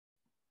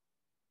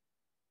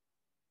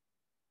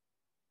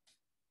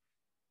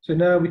So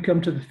now we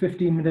come to the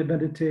 15-minute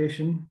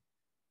meditation,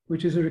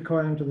 which is a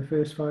requirement of the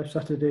first 5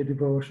 Saturday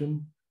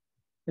devotion.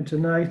 And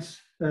tonight,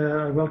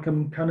 I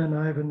welcome Canon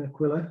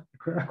Aquilina,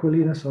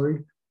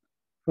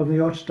 from the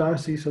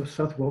Archdiocese of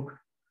Southwark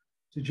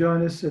to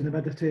join us in the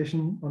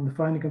meditation on the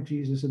finding of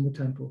Jesus in the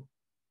temple.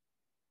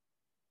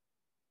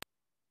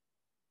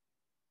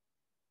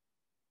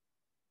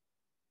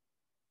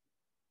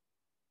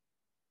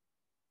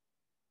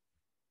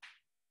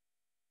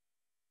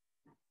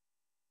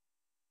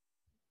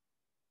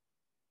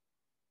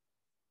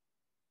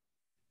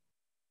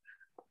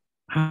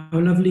 How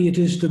lovely it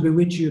is to be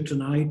with you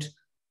tonight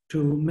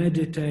to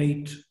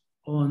meditate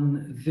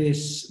on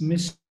this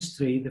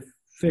mystery, the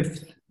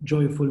 5th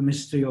joyful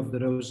mystery of the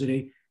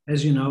Rosary.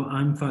 As you know,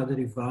 I'm Father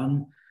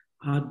Ivan.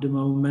 At the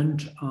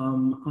moment,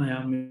 I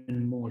am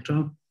in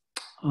Malta,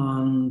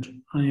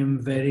 and I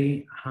am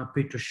very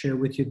happy to share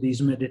with you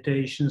these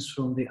meditations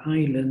from the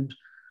island,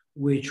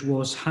 which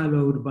was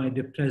hallowed by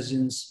the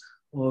presence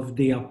of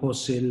the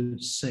Apostle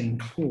Saint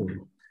Paul.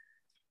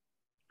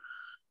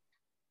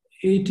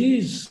 It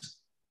is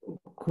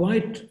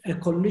quite a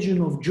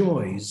collision of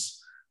joys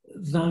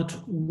that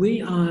we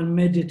are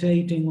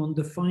meditating on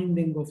the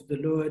finding of the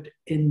Lord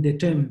in the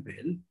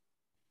temple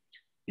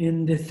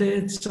in the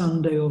 3rd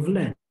Sunday of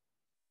Lent.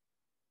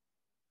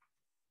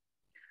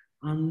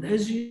 And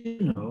as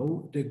you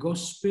know, the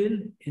Gospel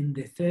in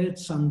the 3rd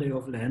Sunday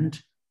of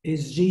Lent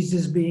is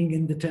Jesus being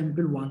in the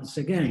temple once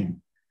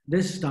again.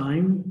 This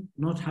time,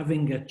 not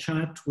having a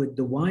chat with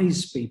the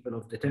wise people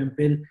of the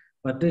temple,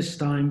 but this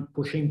time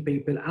pushing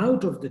people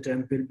out of the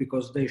temple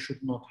because they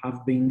should not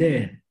have been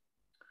there.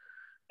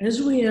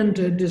 As we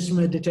enter this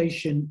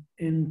meditation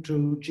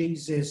into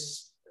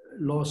Jesus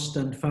lost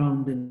and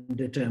found in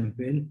the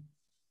temple,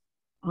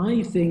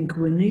 I think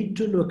we need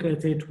to look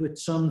at it with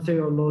some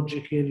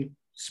theological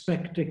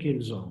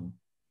spectacles on.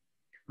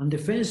 And the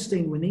first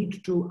thing we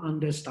need to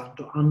understand,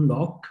 to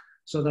unlock,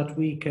 so that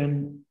we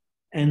can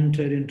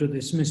enter into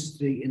this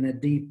mystery in a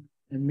deep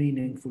and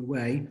meaningful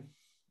way,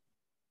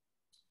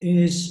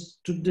 is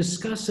to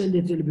discuss a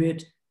little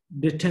bit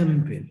the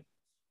temple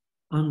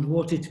and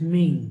what it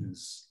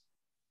means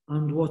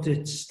and what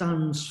it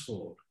stands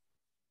for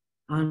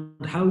and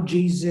how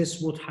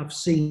Jesus would have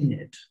seen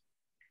it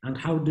and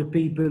how the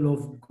people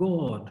of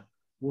God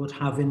would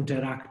have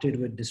interacted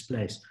with this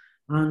place.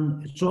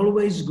 And it's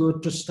always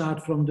good to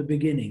start from the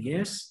beginning,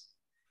 yes?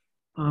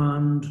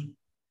 And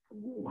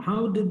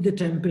how did the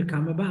temple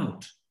come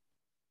about?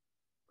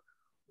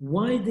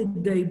 Why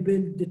did they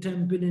build the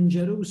temple in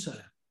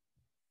Jerusalem?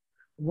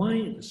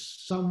 Why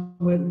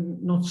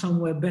not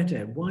somewhere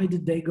better? Why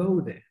did they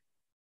go there?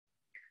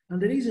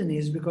 And the reason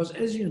is because,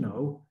 as you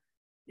know,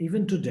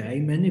 even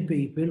today, many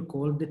people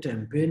call the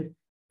temple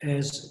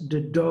as the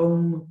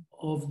Dome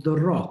of the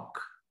Rock,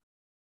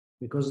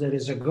 because there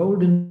is a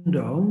golden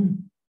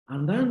dome,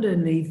 and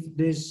underneath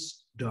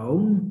this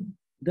dome,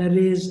 there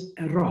is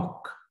a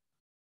rock.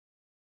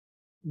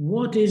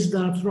 What is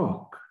that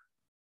rock?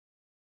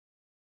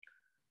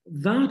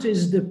 That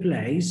is the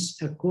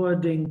place,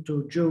 according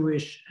to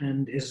Jewish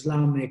and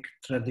Islamic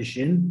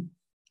tradition,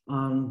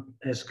 and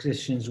as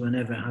Christians we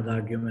never had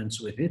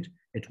arguments with it,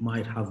 it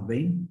might have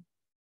been,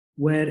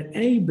 where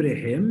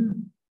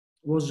Abraham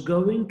was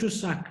going to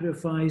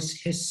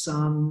sacrifice his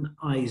son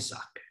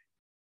Isaac.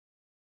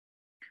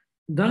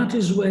 That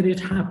is where it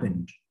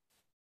happened.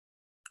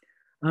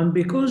 And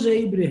because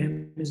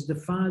Abraham is the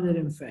father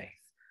in faith,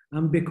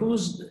 and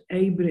because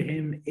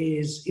Abraham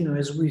is,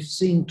 as we've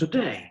seen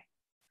today,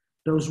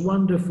 those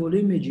wonderful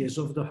images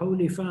of the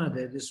Holy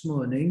Father this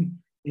morning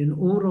in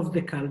Ur of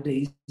the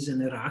Chaldees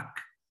in Iraq,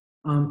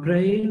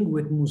 praying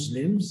with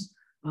Muslims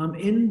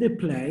in the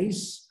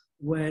place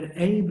where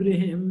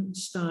Abraham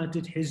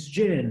started his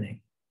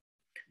journey,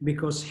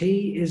 because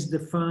he is the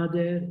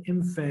father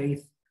in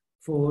faith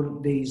for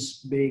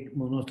these big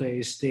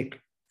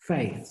monotheistic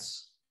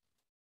faiths.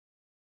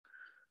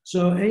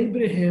 So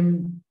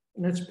Abraham,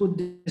 let's put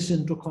this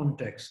into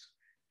context.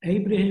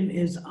 Abraham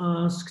is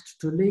asked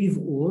to leave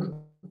Ur,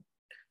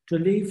 to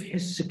leave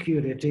his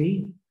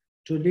security,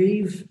 to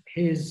leave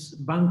his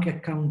bank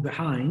account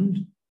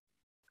behind,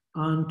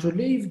 and to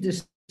leave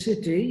the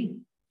city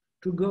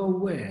to go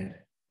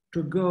where?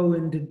 To go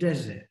in the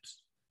desert.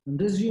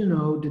 And as you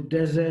know, the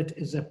desert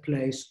is a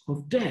place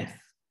of death,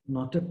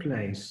 not a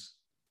place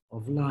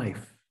of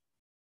life.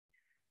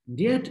 And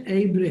yet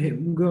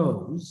Abraham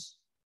goes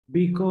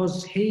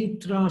because he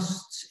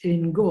trusts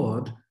in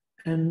God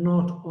and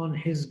not on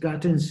his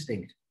gut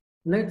instinct.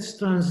 Let's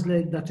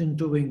translate that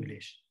into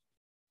English.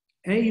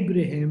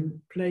 Abraham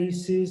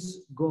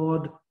places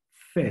God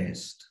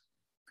first.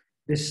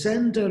 The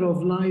center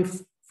of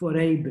life for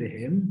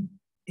Abraham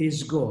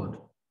is God.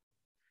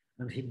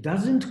 And he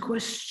doesn't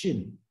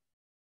question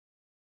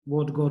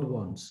what God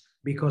wants,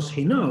 because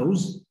he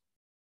knows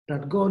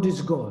that God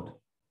is God.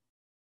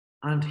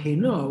 And he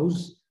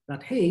knows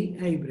that he,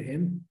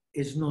 Abraham,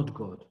 is not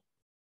God.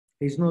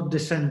 He's not the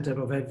center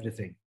of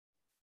everything.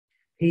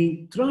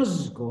 He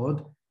trusts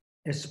God,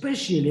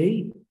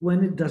 especially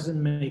when it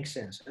doesn't make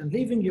sense. And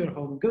leaving your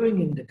home,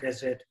 going in the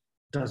desert,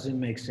 doesn't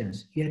make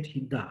sense. Yet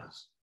he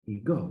does. He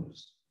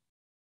goes.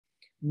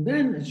 And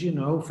then, as you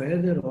know,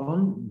 further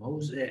on,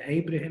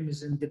 Abraham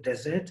is in the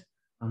desert,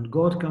 and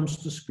God comes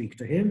to speak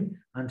to him,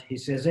 and he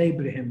says,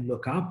 Abraham,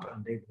 look up.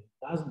 And Abraham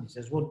does, and he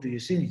says, what do you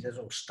see? And he says,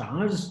 oh,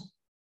 stars.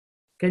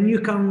 Can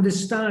you count the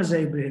stars,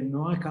 Abraham?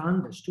 No, I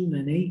can't. There's too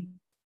many.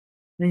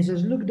 Then he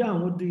says, look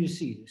down. What do you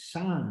see? The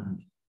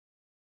sand.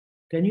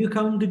 Can you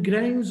count the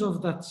grains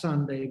of that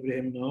sand,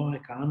 Abraham? No, I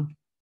can't.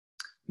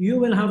 You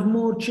will have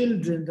more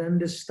children than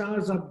the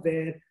stars up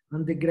there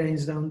and the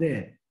grains down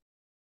there.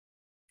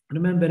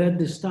 Remember, at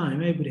this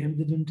time, Abraham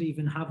didn't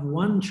even have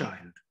one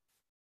child.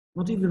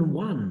 Not even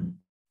one.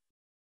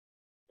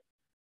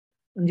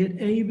 And yet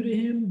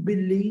Abraham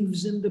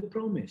believes in the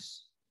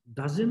promise.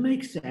 Doesn't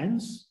make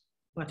sense,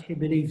 but he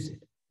believes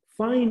it.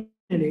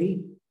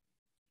 Finally,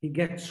 he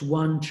gets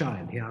one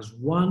child. He has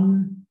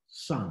one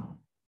son,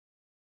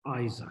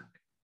 Isaac.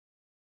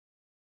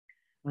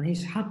 And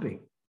he's happy.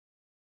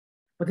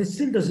 But it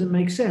still doesn't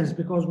make sense,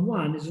 because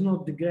one is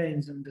not the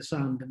grains and the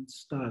sand and the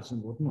stars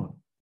and whatnot.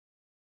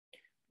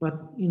 But,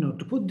 you know,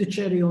 to put the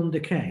cherry on the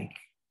cake,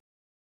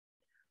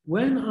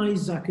 when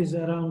Isaac is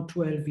around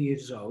 12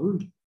 years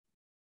old,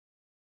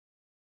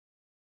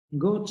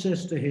 God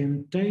says to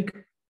him, take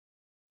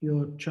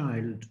your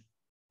child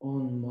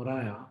on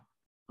Moriah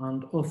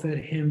and offer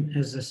him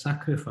as a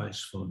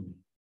sacrifice for me.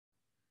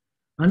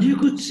 And you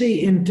could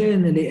see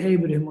internally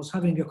Abraham was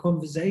having a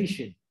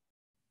conversation.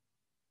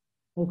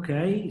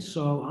 Okay,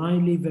 so I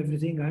leave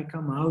everything, I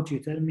come out, you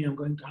tell me I'm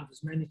going to have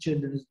as many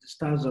children as the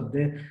stars up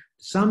there, the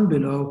sun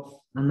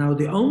below, and now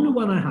the only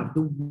one I have,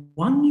 the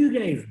one you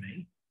gave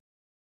me,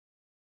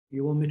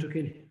 you want me to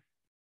kill him.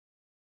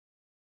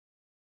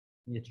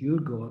 Yet you're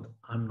God,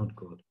 I'm not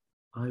God.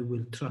 I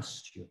will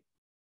trust you.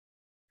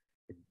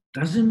 It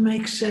doesn't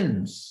make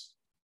sense.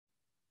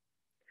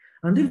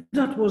 And if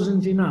that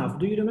wasn't enough,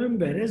 do you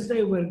remember, as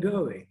they were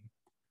going,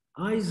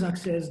 Isaac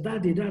says,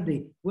 Daddy,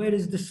 Daddy, where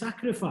is the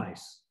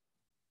sacrifice?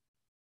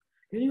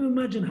 Can you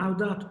imagine how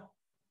that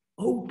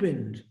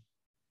opened,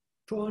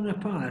 torn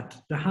apart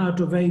the heart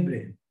of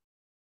Abraham?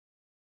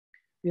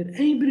 Yet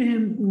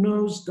Abraham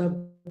knows that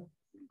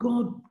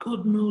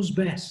God knows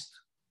best.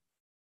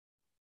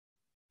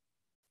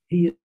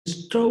 He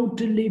is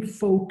totally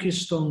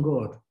focused on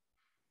God.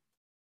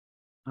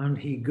 And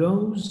he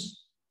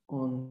goes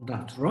on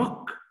that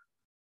rock.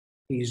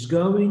 He's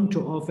going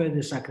to offer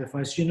the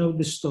sacrifice. You know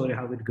the story,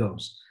 how it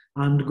goes.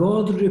 And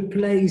God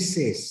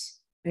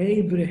replaces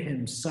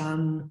Abraham's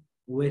son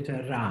with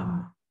a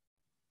ram.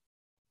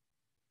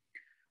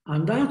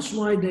 And that's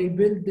why they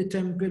built the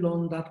temple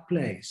on that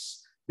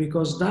place,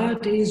 because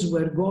that is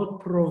where God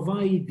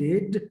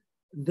provided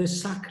the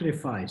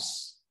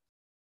sacrifice.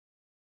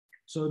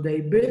 So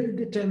they build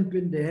the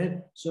temple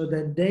there so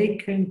that they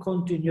can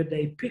continue,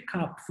 they pick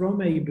up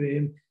from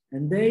Abraham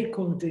and they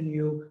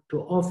continue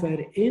to offer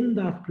in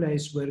that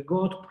place where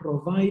God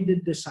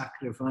provided the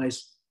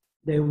sacrifice.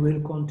 They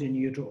will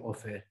continue to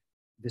offer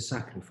the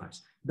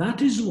sacrifice.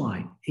 That is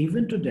why,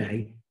 even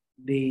today,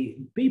 the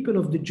people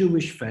of the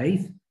Jewish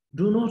faith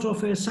do not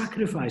offer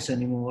sacrifice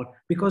anymore,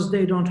 because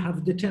they don't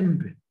have the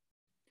temple.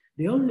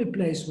 The only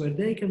place where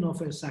they can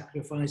offer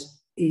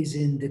sacrifice is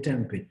in the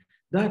temple.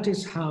 That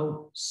is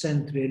how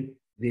central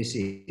this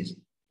is.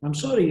 I'm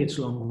sorry it's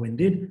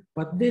long-winded,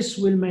 but this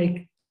will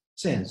make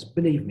sense.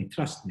 Believe me,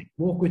 trust me.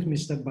 Walk with me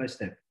step by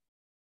step.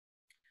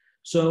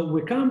 So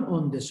we come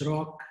on this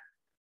rock,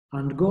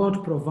 and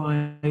God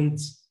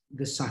provides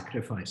the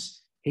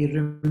sacrifice. He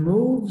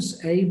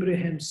removes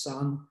Abraham's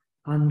son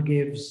and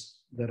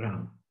gives the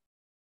ram.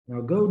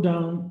 Now go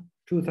down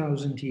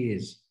 2,000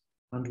 years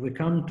and we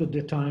come to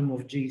the time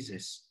of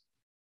Jesus.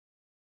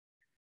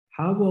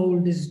 How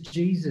old is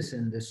Jesus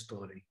in this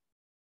story?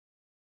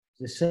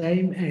 The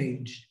same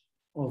age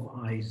of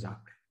Isaac,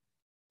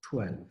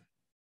 12.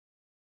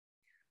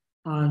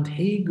 And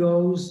he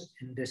goes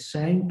in the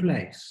same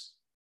place,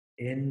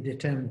 in the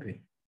temple.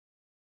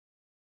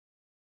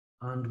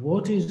 And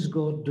what is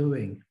God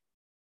doing?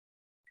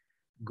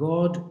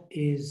 God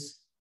is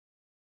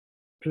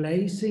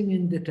placing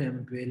in the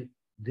temple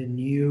the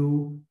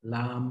new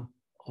lamb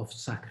of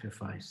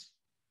sacrifice.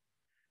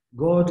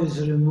 God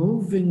is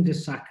removing the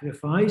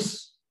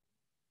sacrifice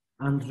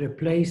and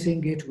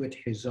replacing it with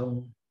his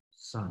own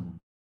son.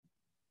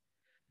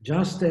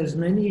 Just as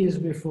many years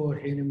before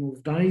he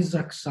removed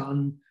Isaac's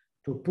son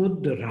to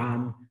put the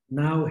ram,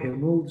 now he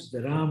removes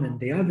the ram and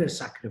the other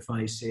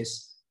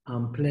sacrifices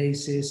and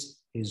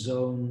places his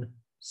own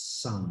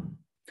son.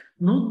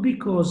 Not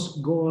because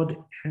God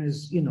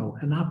has,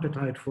 an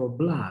appetite for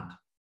blood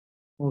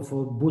or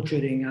for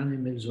butchering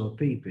animals or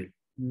people,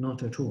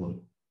 not at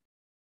all.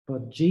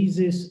 But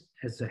Jesus,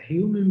 as a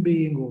human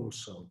being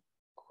also,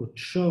 could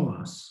show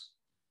us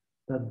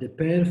that the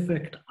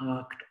perfect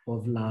act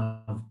of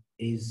love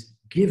is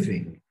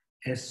giving,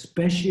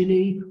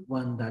 especially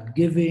when that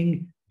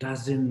giving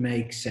doesn't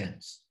make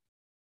sense.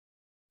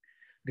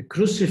 The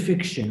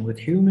crucifixion with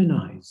human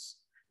eyes,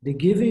 the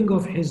giving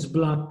of his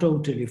blood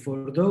totally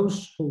for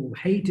those who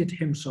hated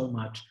him so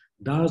much,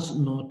 does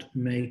not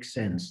make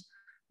sense.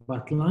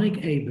 But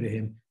like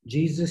Abraham,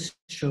 Jesus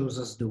shows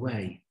us the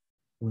way.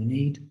 We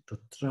need to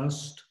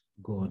trust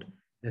God,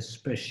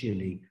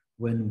 especially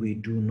when we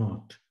do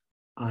not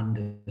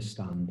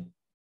understand.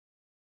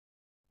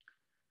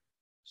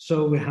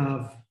 So we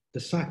have the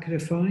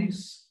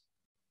sacrifice,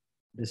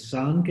 the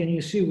Son. Can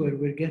you see where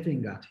we're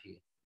getting at here?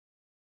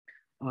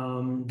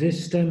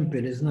 This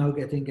temple is now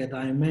getting a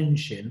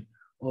dimension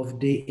of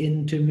the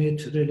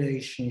intimate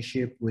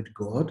relationship with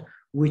God,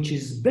 which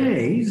is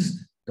based,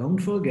 don't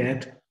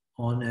forget,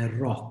 on a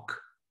rock.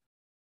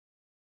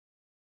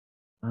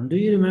 And do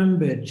you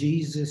remember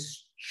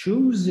Jesus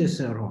chooses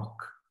a rock,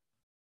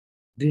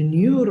 the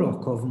new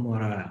rock of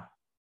Moriah.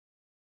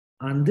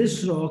 And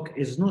this rock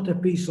is not a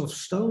piece of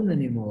stone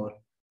anymore,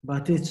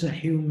 but it's a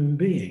human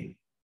being.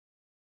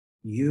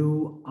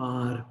 You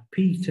are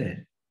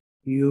Peter.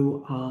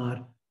 You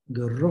are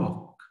the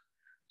rock.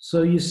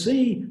 So you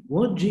see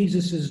what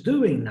Jesus is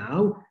doing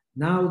now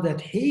that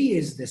he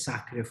is the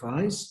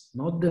sacrifice,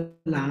 not the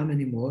lamb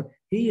anymore,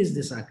 he is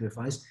the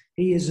sacrifice.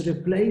 He is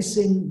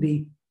replacing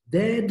the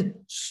dead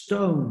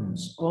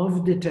stones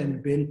of the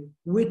temple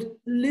with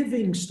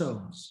living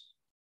stones.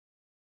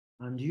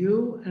 And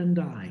you and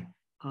I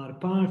are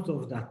part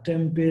of that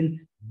temple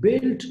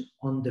built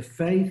on the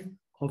faith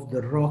of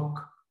the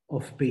rock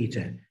of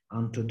Peter.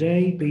 And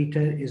today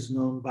Peter is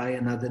known by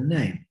another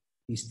name.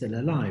 He's still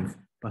alive,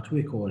 but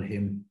we call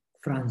him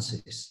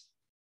Francis.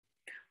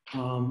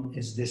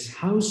 Is this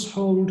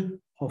household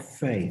of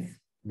faith,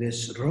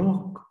 this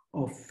rock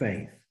of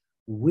faith.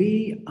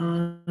 We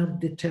are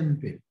the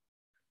temple,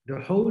 the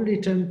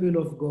holy temple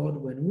of God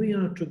when we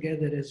are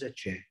together as a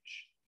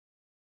church,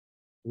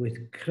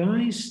 with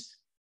Christ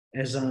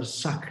as our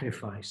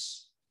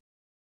sacrifice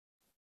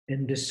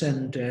in the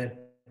center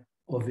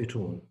of it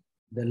all,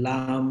 the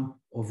Lamb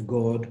of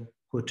God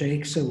who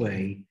takes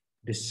away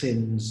the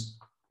sins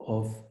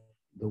of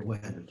the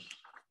world.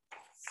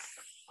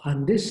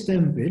 And this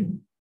temple,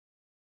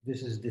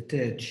 this is the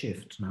third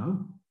shift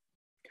now,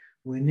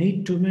 we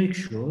need to make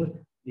sure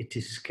it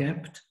is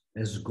kept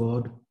as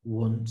God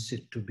wants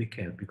it to be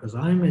kept, because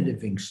I'm a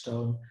living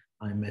stone,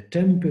 I'm a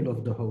temple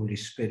of the Holy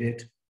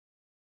Spirit,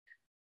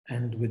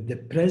 and with the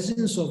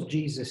presence of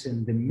Jesus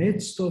in the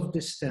midst of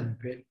this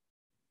temple,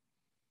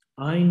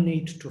 I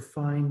need to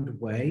find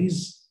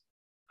ways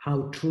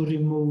how to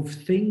remove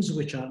things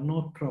which are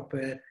not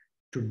proper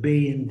to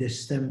be in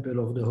this temple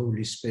of the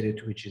Holy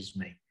Spirit, which is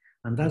me.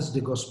 And that's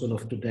the gospel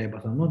of today,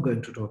 but I'm not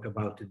going to talk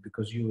about it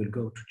because you will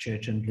go to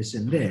church and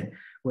listen there,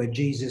 where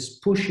Jesus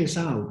pushes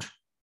out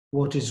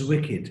what is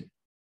wicked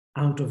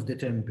out of the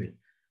temple.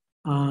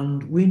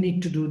 And we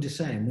need to do the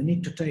same. We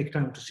need to take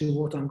time to see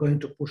what I'm going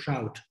to push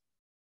out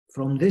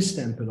from this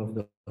temple of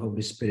the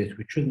Holy Spirit,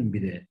 which shouldn't be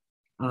there.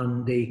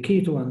 And the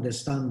key to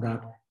understand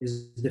that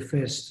is the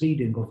first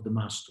reading of the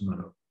Mass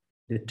tomorrow,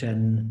 the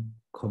 10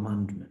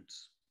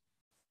 Commandments.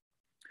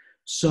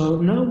 So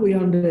now we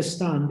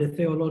understand the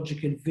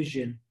theological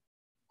vision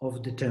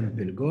of the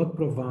temple. God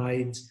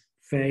provides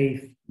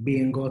faith,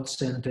 being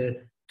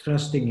God-centered,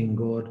 trusting in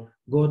God.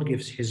 God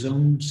gives his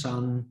own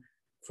Son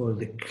for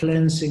the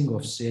cleansing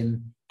of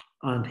sin,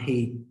 and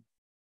he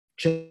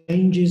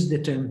changes the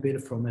temple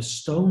from a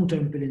stone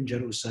temple in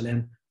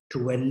Jerusalem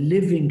to a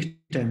living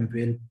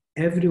temple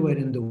everywhere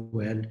in the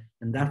world.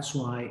 And that's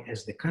why,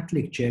 as the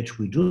Catholic Church,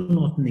 we do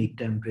not need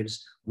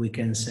temples. We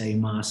can say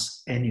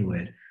Mass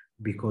anywhere,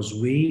 because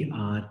we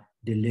are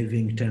the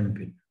living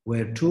temple.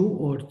 Where 2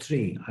 or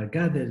 3 are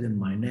gathered in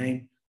my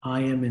name,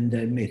 I am in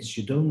their midst.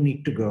 You don't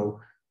need to go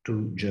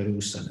to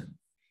Jerusalem.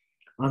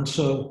 And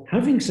so,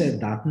 having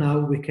said that, now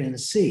we can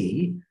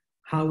see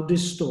how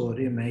this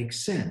story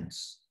makes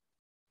sense.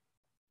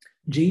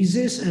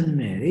 Jesus and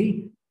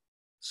Mary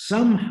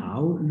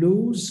somehow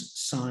lose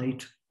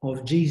sight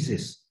of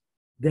Jesus.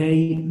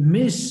 They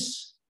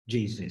miss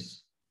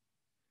Jesus.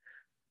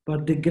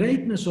 But the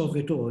greatness of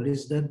it all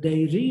is that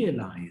they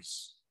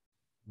realize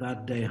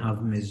that they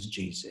have missed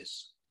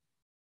Jesus.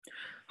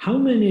 How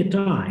many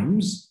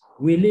times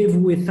we live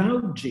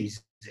without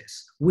Jesus,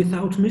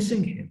 without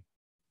missing him?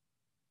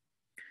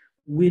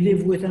 We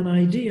live with an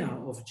idea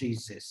of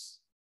Jesus,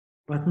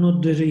 but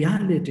not the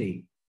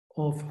reality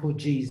of who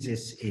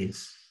Jesus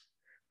is,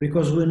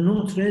 because we're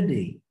not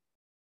ready,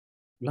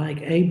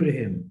 like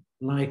Abraham,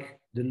 like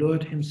the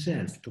Lord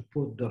himself, to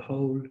put the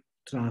whole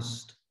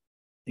trust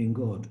in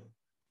God.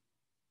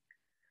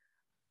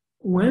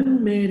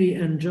 When Mary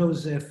and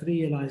Joseph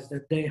realized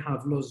that they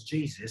have lost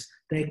Jesus,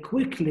 they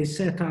quickly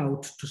set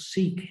out to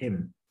seek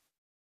him.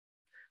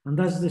 And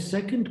that's the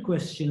second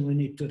question we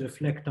need to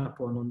reflect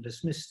upon on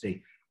this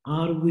mystery.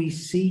 Are we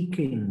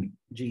seeking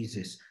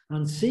Jesus?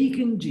 And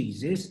seeking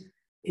Jesus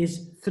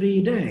is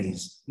 3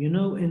 days. You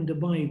know, in the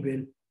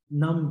Bible,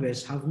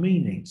 numbers have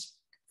meanings.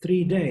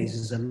 3 days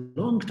is a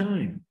long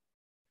time,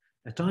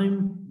 a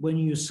time when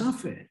you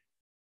suffer,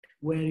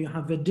 where you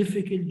have a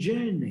difficult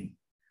journey,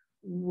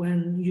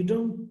 when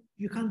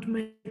you can't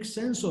make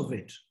sense of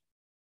it.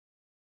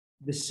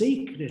 The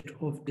secret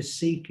of the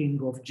seeking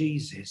of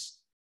Jesus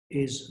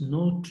is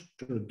not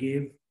to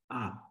give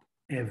up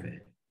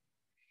ever.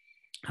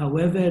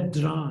 However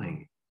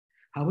dry,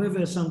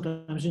 However,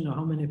 sometimes, you know,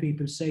 how many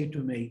people say to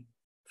me,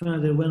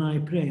 Father, when I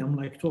pray, I'm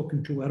like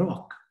talking to a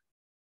rock.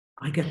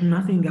 I get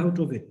nothing out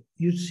of it.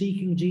 You're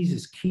seeking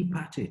Jesus, keep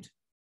at it.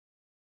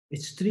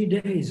 It's 3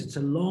 days. It's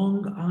a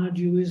long,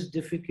 arduous,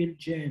 difficult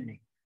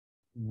journey.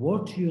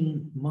 What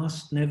you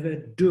must never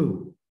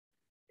do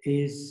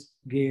is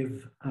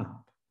give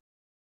up.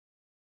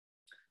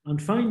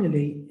 And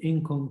finally,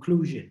 in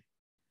conclusion,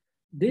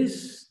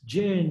 this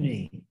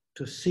journey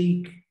to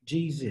seek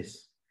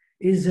Jesus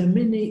is a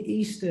mini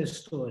Easter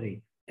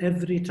story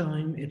every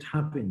time it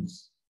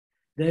happens.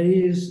 There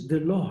is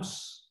the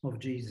loss of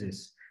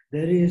Jesus.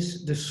 There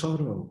is the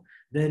sorrow.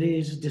 There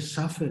is the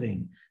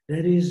suffering.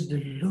 There is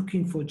the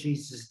looking for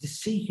Jesus, the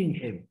seeking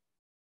him.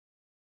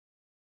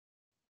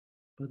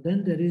 But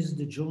then there is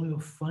the joy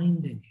of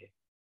finding him.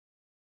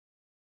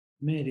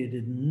 Mary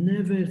did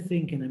never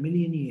think in a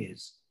million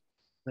years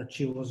that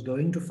she was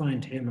going to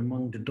find him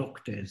among the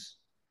doctors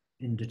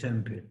in the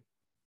temple.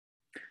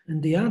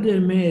 And the other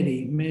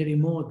Mary, Mary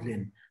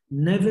Magdalene,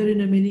 never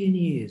in a million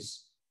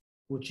years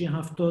would she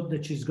have thought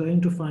that she's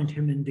going to find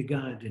him in the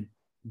garden,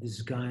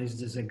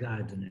 disguised as a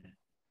gardener.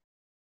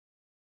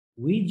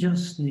 We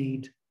just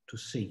need to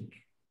seek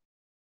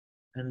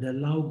and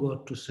allow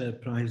God to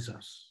surprise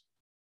us.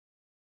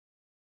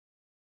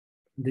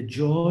 The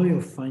joy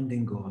of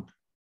finding God,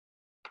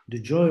 the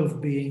joy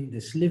of being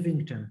this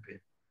living temple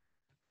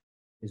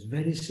is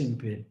very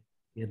simple,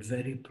 yet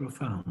very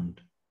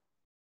profound.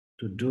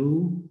 To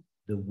do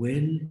the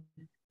will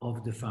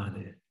of the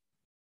Father,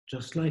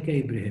 just like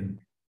Abraham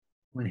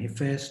when he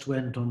first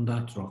went on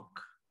that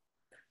rock,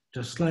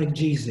 just like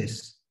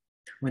Jesus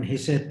when he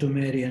said to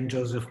Mary and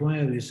Joseph, why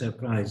are you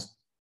surprised?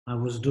 I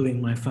was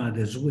doing my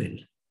Father's will.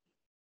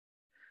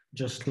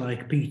 Just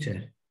like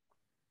Peter,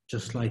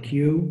 just like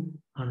you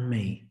and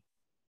me,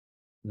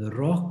 the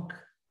rock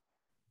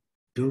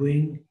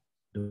doing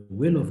the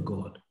will of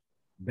God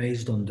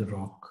based on the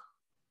rock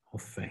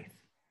of faith.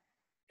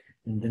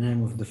 In the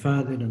name of the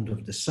Father, and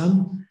of the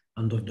Son,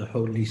 and of the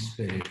Holy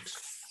Spirit.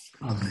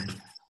 Amen.